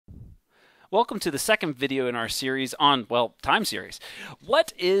Welcome to the second video in our series on, well, time series.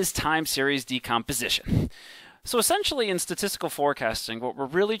 What is time series decomposition? So essentially in statistical forecasting, what we're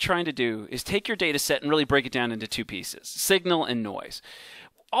really trying to do is take your data set and really break it down into two pieces, signal and noise.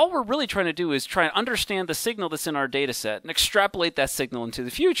 All we're really trying to do is try and understand the signal that's in our data set and extrapolate that signal into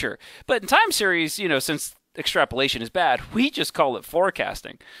the future. But in time series, since extrapolation is bad, we just call it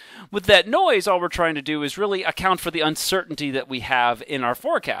forecasting. With that noise, all we're trying to do is really account for the uncertainty that we have in our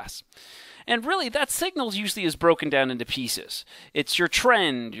forecasts. And really, that signal usually is broken down into pieces. It's your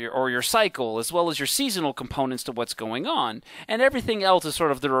trend or your cycle, as well as your seasonal components to what's going on. And everything else is sort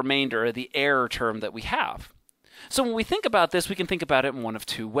of the remainder, or the error term that we have. So when we think about this, we can think about it in one of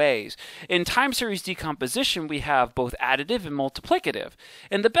two ways. In time series decomposition, we have both additive and multiplicative.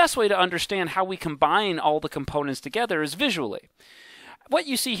 And the best way to understand how we combine all the components together is visually. What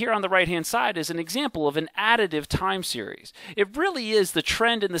you see here on the right-hand side is an example of an additive time series. It really is the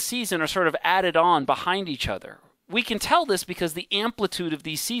trend and the season are sort of added on behind each other. We can tell this because the amplitude of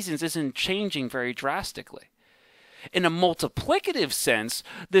these seasons isn't changing very drastically. In a multiplicative sense,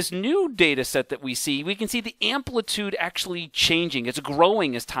 this new data set that we can see the amplitude actually changing. It's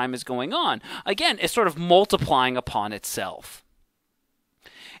growing as time is going on. Again, it's sort of multiplying upon itself.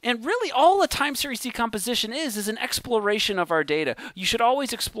 And really all a time series decomposition is an exploration of our data. You should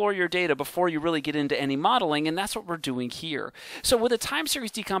always explore your data before you really get into any modeling, and that's what we're doing here. So with a time series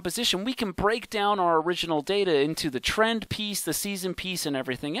decomposition, we can break down our original data into the trend piece, the season piece, and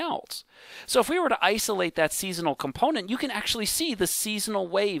everything else. So if we were to isolate that seasonal component, you can actually see the seasonal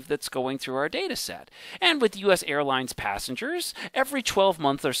wave that's going through our data set. And with U.S. Airlines passengers, every 12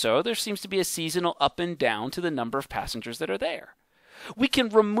 months or so, there seems to be a seasonal up and down to the number of passengers that are there. We can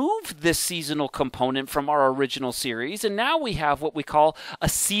remove this seasonal component from our original series, and now we have what we call a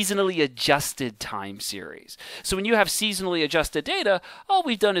seasonally adjusted time series. So when you have seasonally adjusted data, all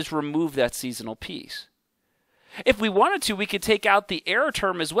we've done is remove that seasonal piece. If we wanted to, we could take out the error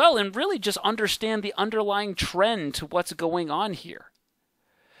term as well and really just understand the underlying trend to what's going on here.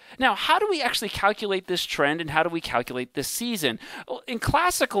 Now, how do we actually calculate this trend and how do we calculate this season? Well, in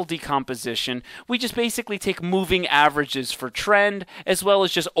classical decomposition, we just basically take moving averages for trend as well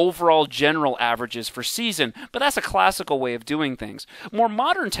as just overall general averages for season, but that's a classical way of doing things. More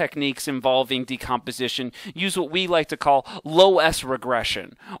modern techniques involving decomposition use what we like to call LOESS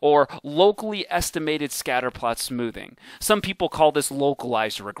regression or locally estimated scatterplot smoothing. Some people call this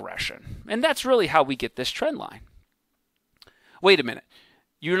localized regression, and that's really how we get this trend line. Wait a minute.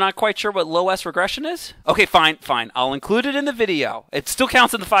 You're not quite sure what LOESS regression is? Okay, fine. I'll include it in the video. It still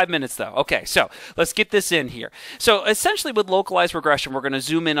counts in the 5 minutes though. Okay, so let's get this in here. So essentially with localized regression, we're going to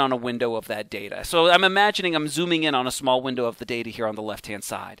zoom in on a window of that data. So I'm imagining I'm zooming in on a small window of the data here on the left-hand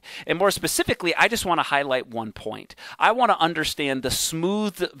side. And more specifically, I just want to highlight one point. I want to understand the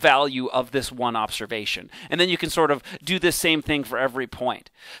smooth value of this one observation. And then you can sort of do the same thing for every point.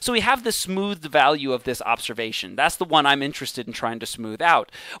 So we have the smoothed value of this observation. That's the one I'm interested in trying to smooth out.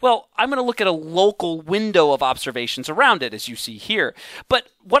 Well, I'm going to look at a local window of observations around it, as you see here. But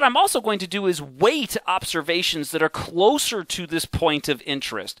what I'm also going to do is weight observations that are closer to this point of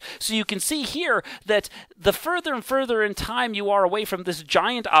interest. So you can see here that the further and further in time you are away from this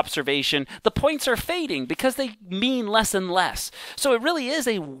giant observation, the points are fading because they mean less and less. So it really is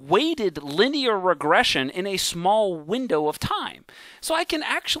a weighted linear regression in a small window of time. So I can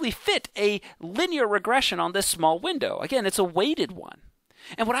actually fit a linear regression on this small window. Again, it's a weighted one.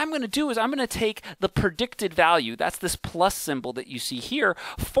 And what I'm going to do is I'm going to take the predicted value, that's this plus symbol that you see here,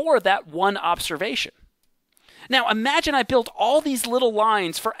 for that one observation. Now imagine I built all these little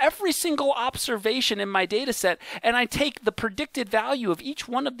lines for every single observation in my data set, and I take the predicted value of each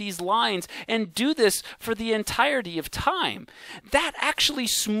one of these lines and do this for the entirety of time. That actually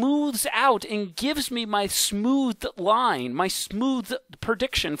smooths out and gives me my smoothed line, my smooth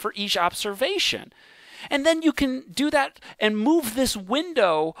prediction for each observation. And then you can do that and move this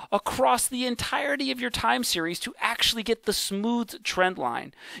window across the entirety of your time series to actually get the smooth trend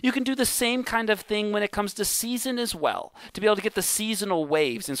line. You can do the same kind of thing when it comes to season as well, to be able to get the seasonal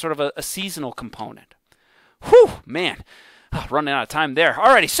waves and sort of a seasonal component. Whew, man. Running out of time there.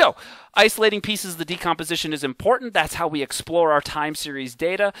 Alrighty, so isolating pieces of the decomposition is important. That's how we explore our time series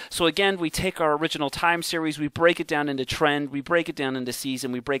data. So again, we take our original time series, we break it down into trend, we break it down into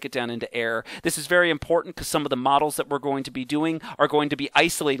season, we break it down into error. This is very important because some of the models that we're going to be doing are going to be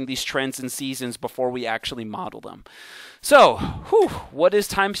isolating these trends and seasons before we actually model them. So, what is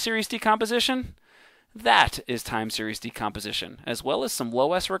time series decomposition? That is time series decomposition, as well as some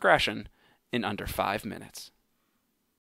LOESS regression in under 5 minutes.